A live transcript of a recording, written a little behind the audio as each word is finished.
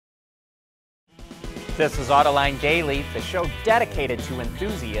This is Autoline Daily, the show dedicated to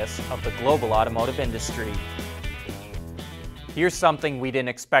enthusiasts of the global automotive industry. Here's something we didn't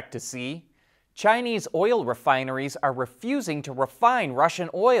expect to see. Chinese oil refineries are refusing to refine Russian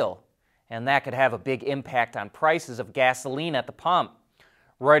oil, and that could have a big impact on prices of gasoline at the pump.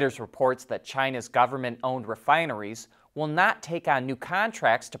 Reuters reports that China's government-owned refineries will not take on new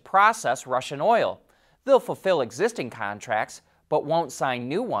contracts to process Russian oil. They'll fulfill existing contracts, but won't sign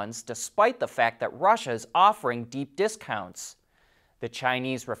new ones despite the fact that Russia is offering deep discounts. The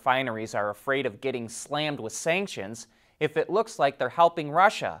Chinese refineries are afraid of getting slammed with sanctions if it looks like they're helping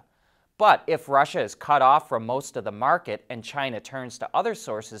Russia. But if Russia is cut off from most of the market and China turns to other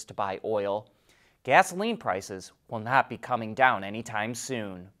sources to buy oil, gasoline prices will not be coming down anytime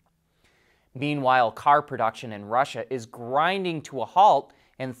soon. Meanwhile, car production in Russia is grinding to a halt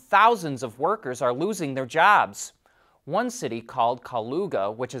and thousands of workers are losing their jobs. One city called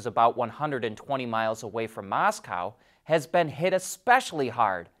Kaluga, which is about 120 miles away from Moscow, has been hit especially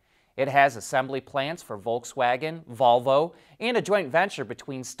hard. It has assembly plants for Volkswagen, Volvo, and a joint venture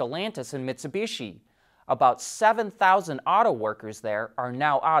between Stellantis and Mitsubishi. About 7,000 auto workers there are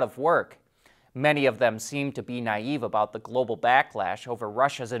now out of work. Many of them seem to be naive about the global backlash over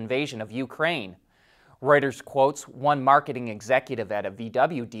Russia's invasion of Ukraine. Reuters quotes one marketing executive at a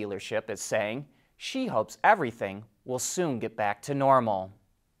VW dealership as saying, she hopes everything will soon get back to normal.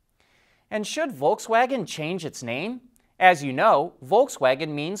 And should Volkswagen change its name? As you know, Volkswagen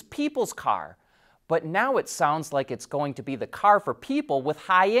means people's car, but now it sounds like it's going to be the car for people with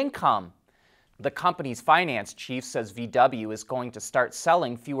high income. The company's finance chief says VW is going to start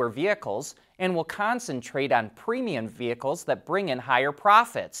selling fewer vehicles and will concentrate on premium vehicles that bring in higher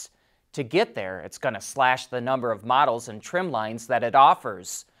profits. To get there, it's going to slash the number of models and trim lines that it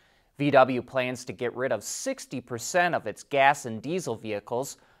offers. VW plans to get rid of 60% of its gas and diesel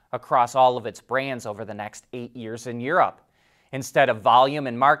vehicles across all of its brands over the next 8 years in Europe. Instead of volume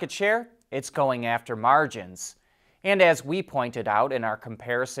and market share, it's going after margins. And as we pointed out in our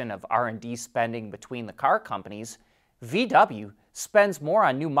comparison of R&D spending between the car companies, VW spends more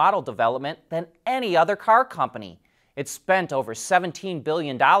on new model development than any other car company. It spent over $17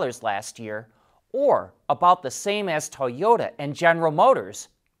 billion last year, or about the same as Toyota and General Motors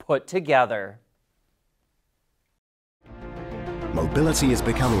put together. Mobility is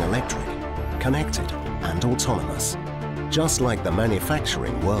becoming electric, connected and autonomous, just like the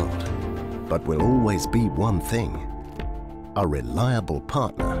manufacturing world. But will always be one thing: a reliable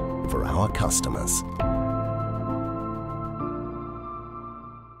partner for our customers.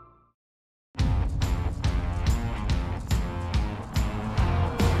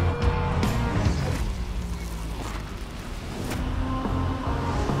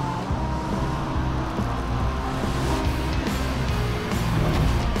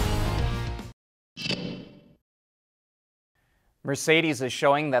 Mercedes is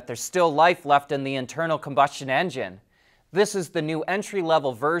showing that there's still life left in the internal combustion engine. This is the new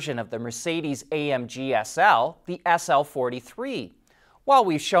entry-level version of the Mercedes-AMG SL, the SL43. While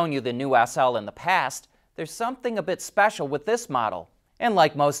we've shown you the new SL in the past, there's something a bit special with this model. And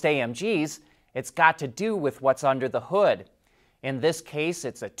like most AMGs, it's got to do with what's under the hood. In this case,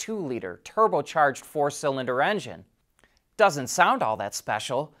 it's a 2-liter turbocharged 4-cylinder engine. Doesn't sound all that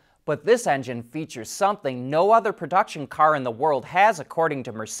special, but this engine features something no other production car in the world has according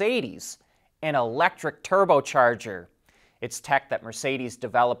to Mercedes: an electric turbocharger. It's tech that Mercedes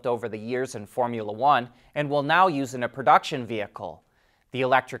developed over the years in Formula One and will now use in a production vehicle. The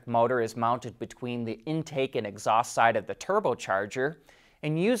electric motor is mounted between the intake and exhaust side of the turbocharger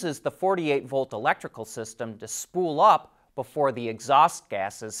and uses the 48-volt electrical system to spool up before the exhaust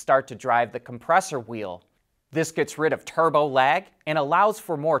gases start to drive the compressor wheel. This gets rid of turbo lag and allows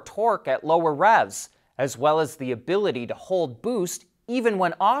for more torque at lower revs, as well as the ability to hold boost even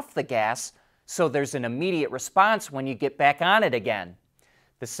when off the gas, so there's an immediate response when you get back on it again.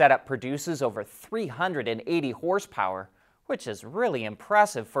 The setup produces over 380 horsepower, which is really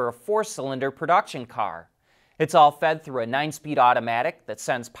impressive for a 4-cylinder production car. It's all fed through a 9-speed automatic that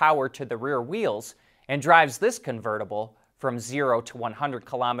sends power to the rear wheels and drives this convertible from 0 to 100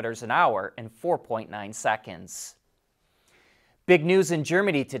 kilometers an hour in 4.9 seconds. Big news in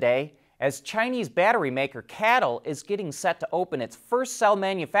Germany today, as Chinese battery maker CATL is getting set to open its first cell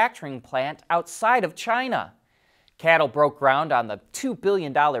manufacturing plant outside of China. CATL broke ground on the $2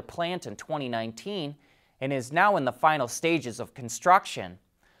 billion plant in 2019 and is now in the final stages of construction.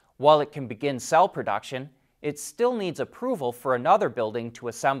 While it can begin cell production, it still needs approval for another building to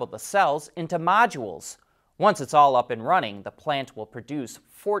assemble the cells into modules. Once it's all up and running, the plant will produce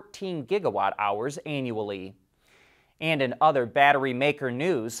 14 gigawatt hours annually. And in other battery maker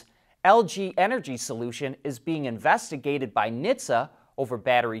news, LG Energy Solution is being investigated by NHTSA over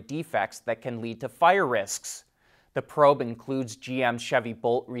battery defects that can lead to fire risks. The probe includes GM's Chevy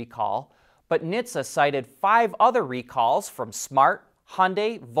Bolt recall, but NHTSA cited 5 other recalls from Smart,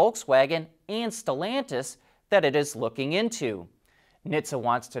 Hyundai, Volkswagen, and Stellantis that it is looking into. NHTSA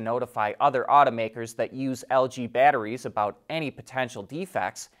wants to notify other automakers that use LG batteries about any potential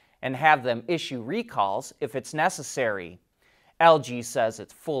defects and have them issue recalls if it's necessary. LG says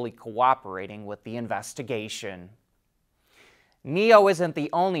it's fully cooperating with the investigation. NIO isn't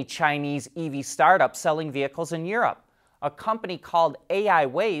the only Chinese EV startup selling vehicles in Europe. A company called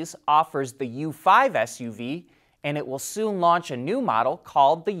AIWAYS offers the U5 SUV, and it will soon launch a new model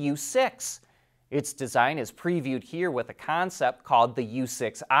called the U6. Its design is previewed here with a concept called the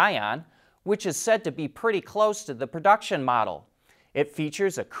U6 Ion, which is said to be pretty close to the production model. It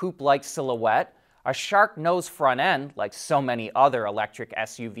features a coupe-like silhouette, a shark nose front end like so many other electric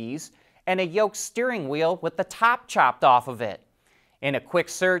SUVs, and a yoke steering wheel with the top chopped off of it. In a quick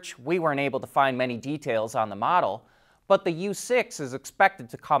search, we weren't able to find many details on the model, but the U6 is expected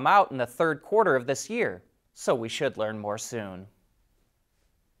to come out in the third quarter of this year, so we should learn more soon.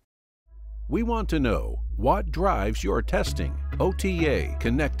 We want to know what drives your testing. OTA,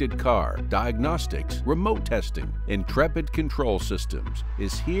 connected car, diagnostics, remote testing. Intrepid Control Systems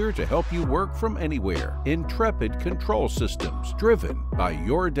is here to help you work from anywhere. Intrepid Control Systems, driven by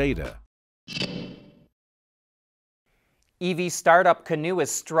your data. EV startup Canoo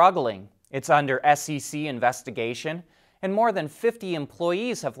is struggling. It's under SEC investigation, and more than 50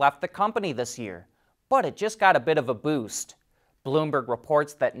 employees have left the company this year. But it just got a bit of a boost. Bloomberg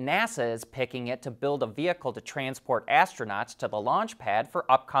reports that NASA is picking it to build a vehicle to transport astronauts to the launch pad for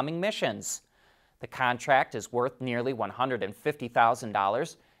upcoming missions. The contract is worth nearly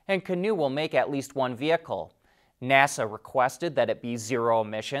 $150,000, and Canoo will make at least one vehicle. NASA requested that it be zero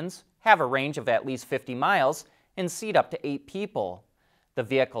emissions, have a range of at least 50 miles, and seat up to 8 people. The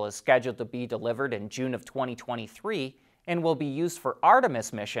vehicle is scheduled to be delivered in June of 2023 and will be used for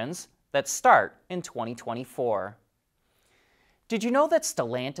Artemis missions that start in 2024. Did you know that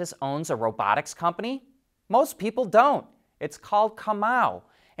Stellantis owns a robotics company? Most people don't. It's called Comau,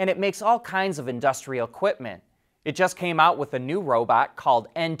 and it makes all kinds of industrial equipment. It just came out with a new robot called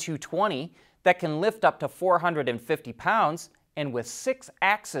N220 that can lift up to 450 pounds, and with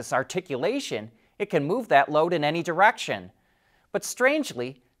 6-axis articulation, it can move that load in any direction. But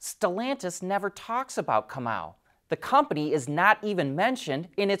strangely, Stellantis never talks about Comau. The company is not even mentioned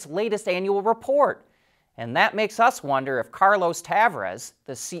in its latest annual report. And that makes us wonder if Carlos Tavares,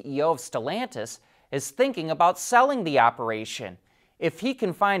 the CEO of Stellantis, is thinking about selling the operation. If he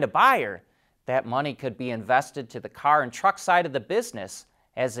can find a buyer, that money could be invested to the car and truck side of the business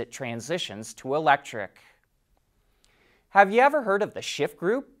as it transitions to electric. Have you ever heard of the Shyft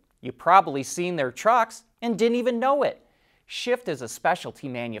Group? You've probably seen their trucks and didn't even know it. Shyft is a specialty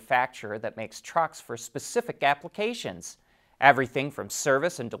manufacturer that makes trucks for specific applications. Everything from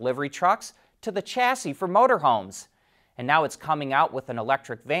service and delivery trucks to the chassis for motorhomes. And now it's coming out with an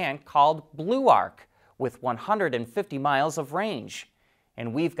electric van called Blue Arc with 150 miles of range.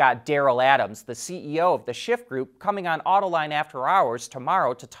 And we've got Daryl Adams, the CEO of the Shyft Group, coming on Autoline After Hours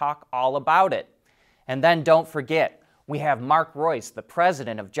tomorrow to talk all about it. And then don't forget, we have Mark Royce, the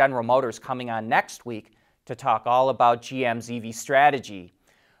president of General Motors, coming on next week to talk all about GM's EV strategy.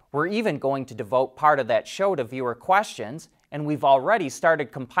 We're even going to devote part of that show to viewer questions, and we've already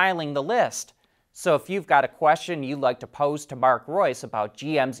started compiling the list. So if you've got a question you'd like to pose to Mark Royce about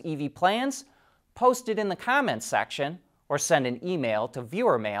GM's EV plans, post it in the comments section or send an email to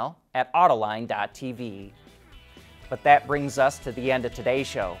viewermail@autoline.tv. But that brings us to the end of today's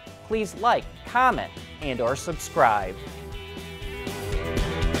show. Please like, comment, and/or subscribe.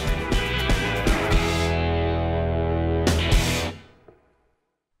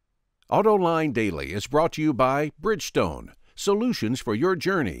 Autoline Daily is brought to you by Bridgestone, solutions for your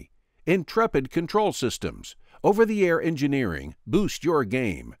journey. Intrepid Control Systems, over-the-air engineering, boost your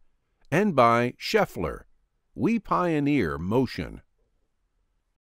game. And by Schaeffler, we pioneer motion.